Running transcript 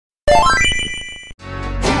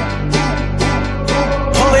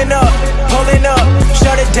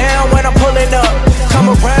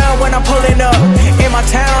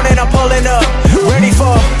pulling up, ready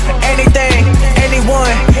for anything,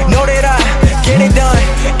 anyone. Know that I get it done.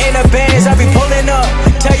 In the bands, I be pulling up.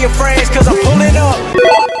 Tell your friends, cause I'm pulling up.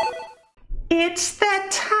 It's that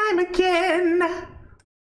time again.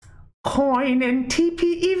 Coin and TP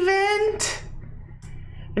event.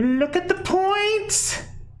 Look at the points.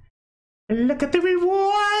 Look at the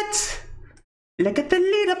rewards. Look at the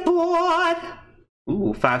leaderboard.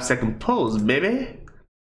 Ooh, 5-second pulls, baby.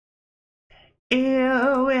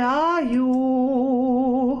 Where are you?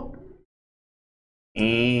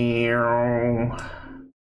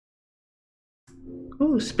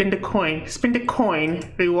 Ooh, spin the coin. Spin the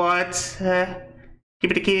coin. Rewards.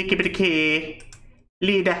 Give it a key. Give it a key.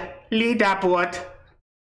 Leaderboard.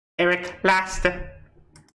 Eric, last.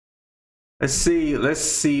 Let's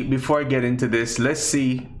see, before I get into this, let's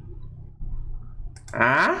see. So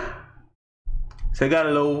I got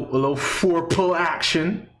a little 4-pull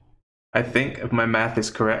action, I think, if my math is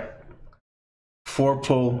correct.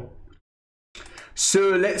 4-pull. So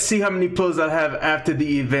let's see how many pulls I'll have after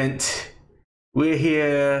the event. We're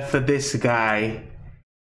here for this guy.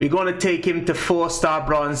 We're going to take him to 4-star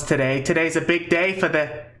bronze today. Today's a big day for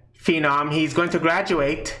the Phenom. He's going to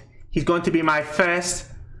graduate. He's going to be my first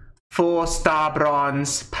 4-star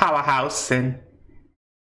bronze powerhouse, and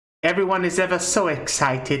everyone is ever so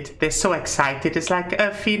excited. They're so excited. It's like,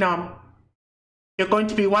 oh, Phenom, you're going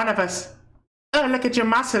to be one of us. Oh, look at your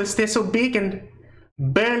muscles. They're so big and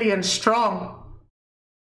burly and strong.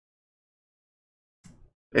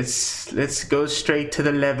 Let's go straight to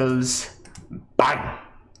the levels. Bang.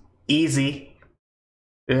 Easy.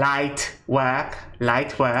 Light work.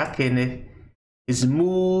 And his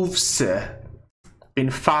moves. Been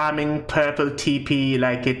farming purple TP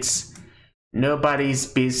like it's nobody's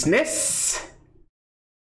business.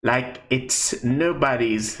 Like it's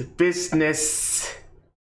nobody's business.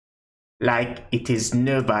 Like it is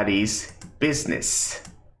nobody's business.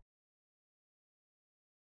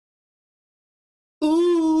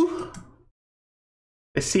 Ooh.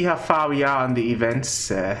 Let's see how far we are on the events.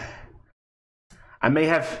 I may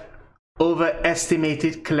have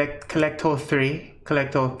overestimated Collector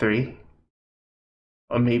 3.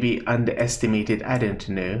 Or maybe underestimated, I don't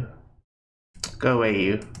know. Go away,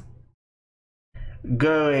 you.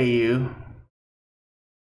 Go away, you.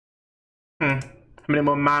 How many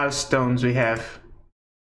more milestones we have?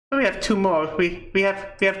 Oh, we have 2 more. We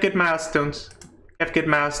have good milestones. We have good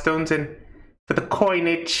milestones, and for the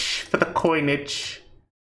coinage,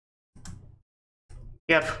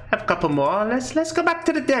 we have a couple more. Let's go back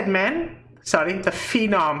to the dead man. Sorry, the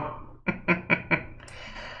Phenom.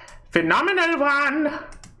 Phenomenal one.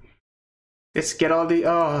 Let's get all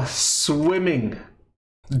the swimming,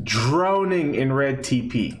 drowning in red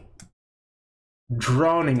TP,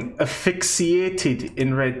 drowning, asphyxiated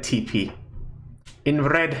in red TP, in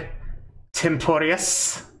red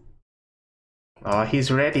Temporius. Oh, he's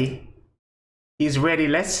ready. He's ready.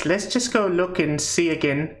 Let's just go look and see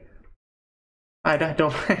again. I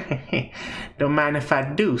don't don't mind if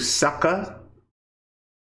I do, sucker.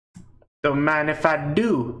 Don't mind if I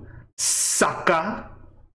do, sucker.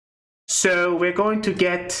 So we're going to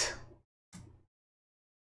get,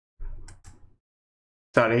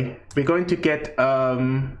 we're going to get,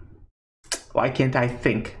 why can't I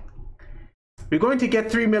think? We're going to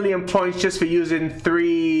get 3 million points just for using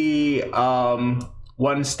 3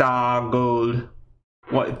 1-star gold,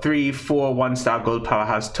 4 1-star gold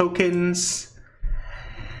powerhouse tokens.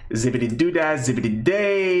 Zippity doodah, zippity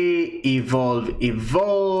day,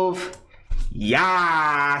 evolve.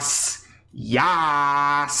 Yes.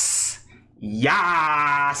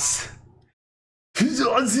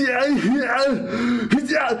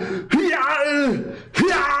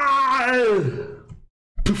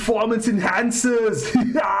 Performance enhancers.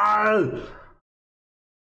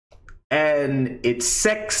 And it's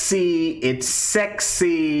sexy.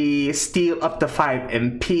 Steal up to 5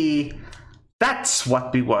 MP. That's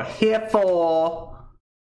what we were here for.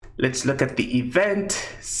 Let's look at the event,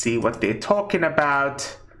 see what they're talking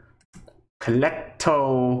about.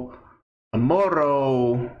 Collecto,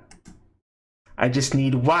 Amoro. I just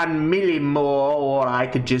need 1 milli more, or I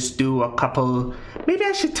could just do a couple. Maybe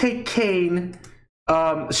I should take Kane,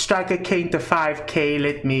 Striker Kane to 5k.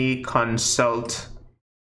 Let me consult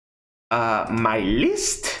my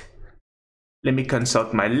list.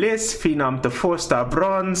 Phenom to 4-star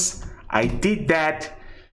bronze. I did that.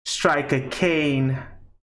 Striker Kane.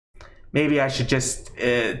 Maybe I should just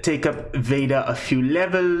take up Vader a few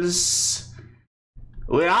levels.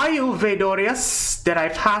 Where are you, Vadorius? Did I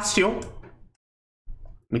pass you? Let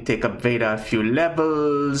me take up Vader a few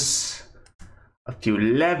levels.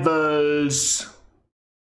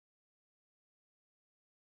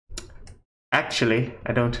 Actually,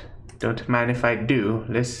 I don't mind if I do.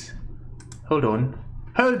 Let's hold on.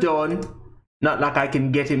 Hold on. Not like I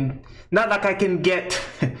can get him. Not like I can get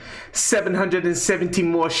 770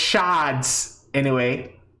 more shards.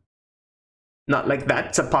 Anyway. Not like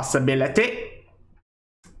that's a possibility.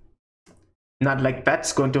 Not like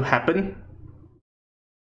that's going to happen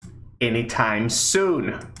anytime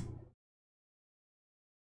soon.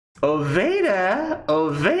 Oh Vader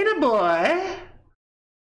boy.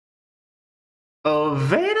 Oh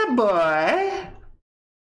Vader boy.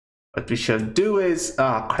 What we shall do is,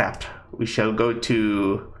 oh crap, we shall go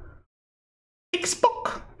to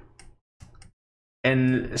Xbox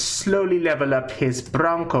and slowly level up his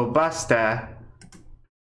Bronco Buster.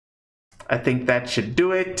 I think that should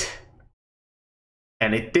do it.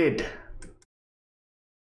 And it did.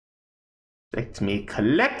 Let me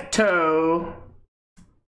Collecto.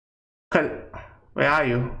 Where are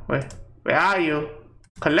you? Where are you?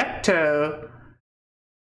 Collecto.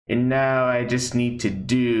 And now I just need to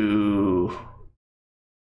do...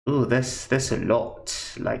 Ooh, that's a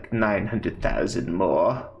lot. Like 900,000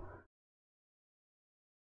 more.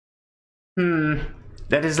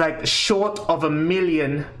 That is like short of 1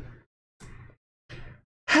 million.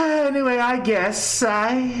 Anyway, I guess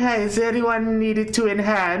is anyone needed to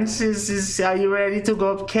enhance? Are you ready to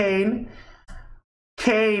go up, Kane?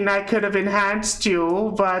 Kane, I could have enhanced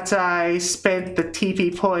you, but I spent the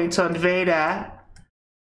TP points on Vader.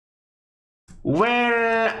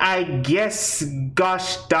 Well, I guess,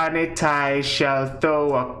 gosh darn it, I shall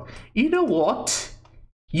throw up. You know what?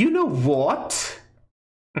 You know what?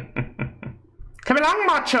 Come along,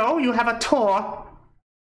 Macho. You have a tour.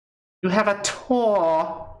 You have a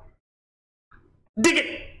tour. Dig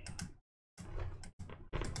it!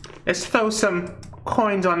 Let's throw some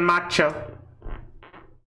coins on Macho.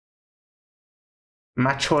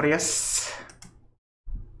 Machorius.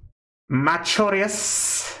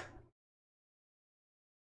 Machorius.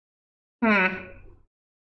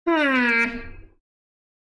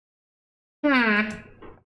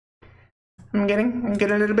 I'm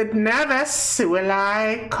getting a little bit nervous. Will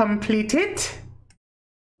I complete it?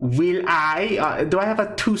 Will I? Do I have a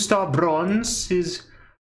 2-star bronze? Is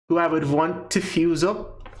who I would want to fuse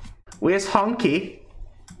up? Where's Honky?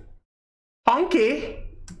 Honky?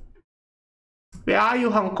 Where are you,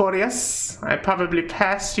 Honkorius? I probably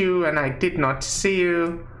passed you and I did not see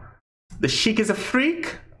you. The Sheik is a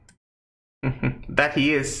freak? That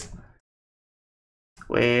he is.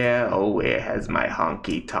 Where has my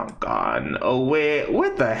honky tonk gone?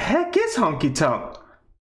 What the heck is honky tonk?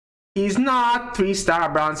 He's not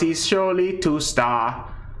 3-star bronze, he's surely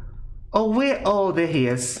 2-star. There he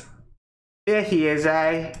is. There he is.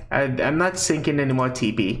 I'm not sinking any more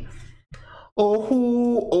TP.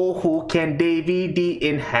 Who can Davey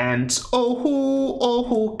de-enhance?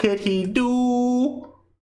 Who could he do?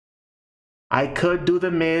 I could do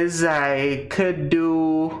the Miz, I could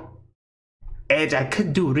do Edge, I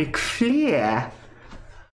could do Ric Flair.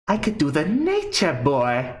 I could do the Nature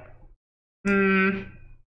Boy. Not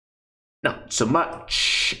so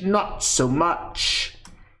much. Not so much.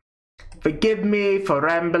 Forgive me for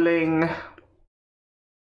rambling.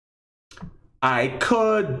 I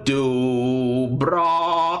could do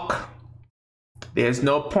Brock. There's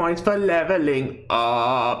no points for leveling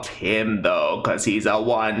up him though, cause he's a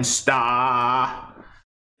 1-star.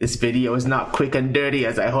 This video is not quick and dirty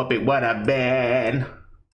as I hope it would have been.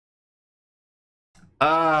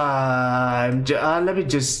 Let me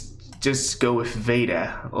just go with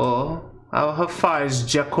Vader. How far is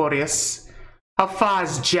Jacorius? How far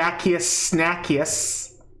is Jackius Snackius?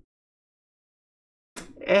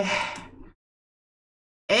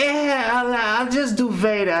 I'll just do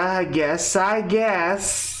Vader, I guess.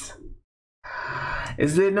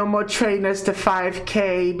 Is there no more trainers to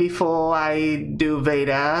 5K before I do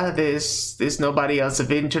Vader? There's nobody else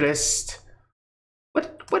of interest.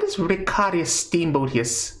 What is Ricardius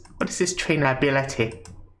Steamboatius? What is his trainer ability?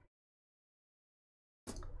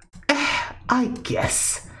 I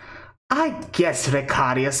guess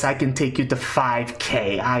Ricardius, I can take you to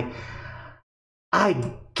 5K.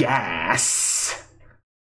 I guess.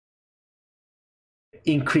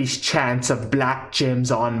 Increased chance of black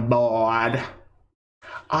gems on board.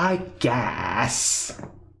 I guess.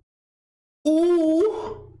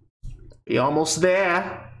 Ooh! We're almost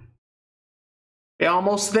there. We're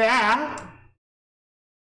almost there.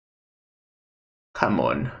 Come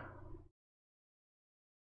on.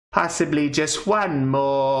 Possibly just one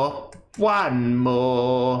more. One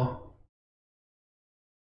more.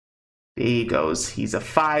 There he goes. He's a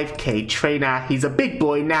 5K trainer. He's a big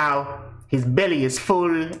boy now. His belly is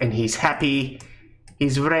full and he's happy.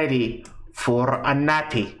 He's ready for a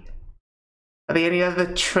nappy. Are there any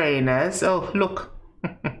other trainers? Oh, look.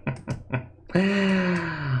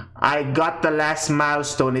 I got the last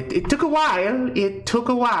milestone. It took a while. It took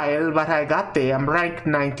a while, but I got there. I'm ranked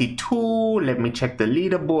 92. Let me check the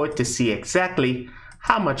leaderboard to see exactly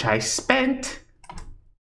how much I spent.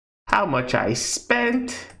 How much I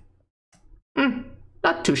spent.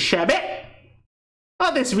 Not too shabby.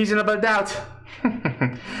 Oh, there's reasonable doubt.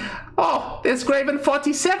 Oh, there's Graven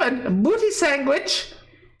 47. Booty sandwich.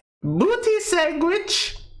 Booty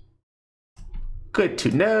sandwich. Good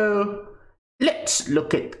to know. Let's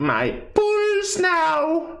look at my pulls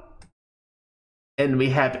now. And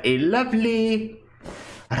we have a lovely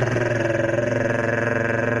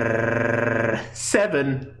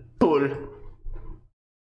 7 pull.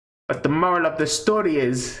 But the moral of the story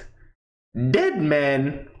is,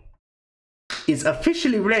 Deadman is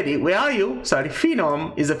officially ready. Where are you? Sorry,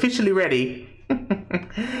 Phenom is officially ready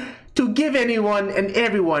to give anyone and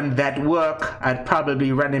everyone that work. I'd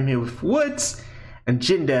probably run him here with Woods and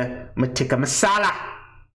Jinder Matika Masala.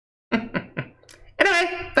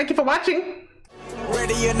 Anyway, thank you for watching.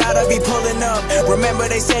 Ready or not, I'll be pulling up. Remember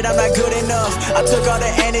they said I'm not good enough. I took all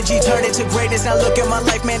the energy, turned it to greatness. Now look at my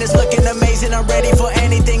life, man, it's looking amazing. I'm ready for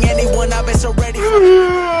anything, anyone. I've been so ready for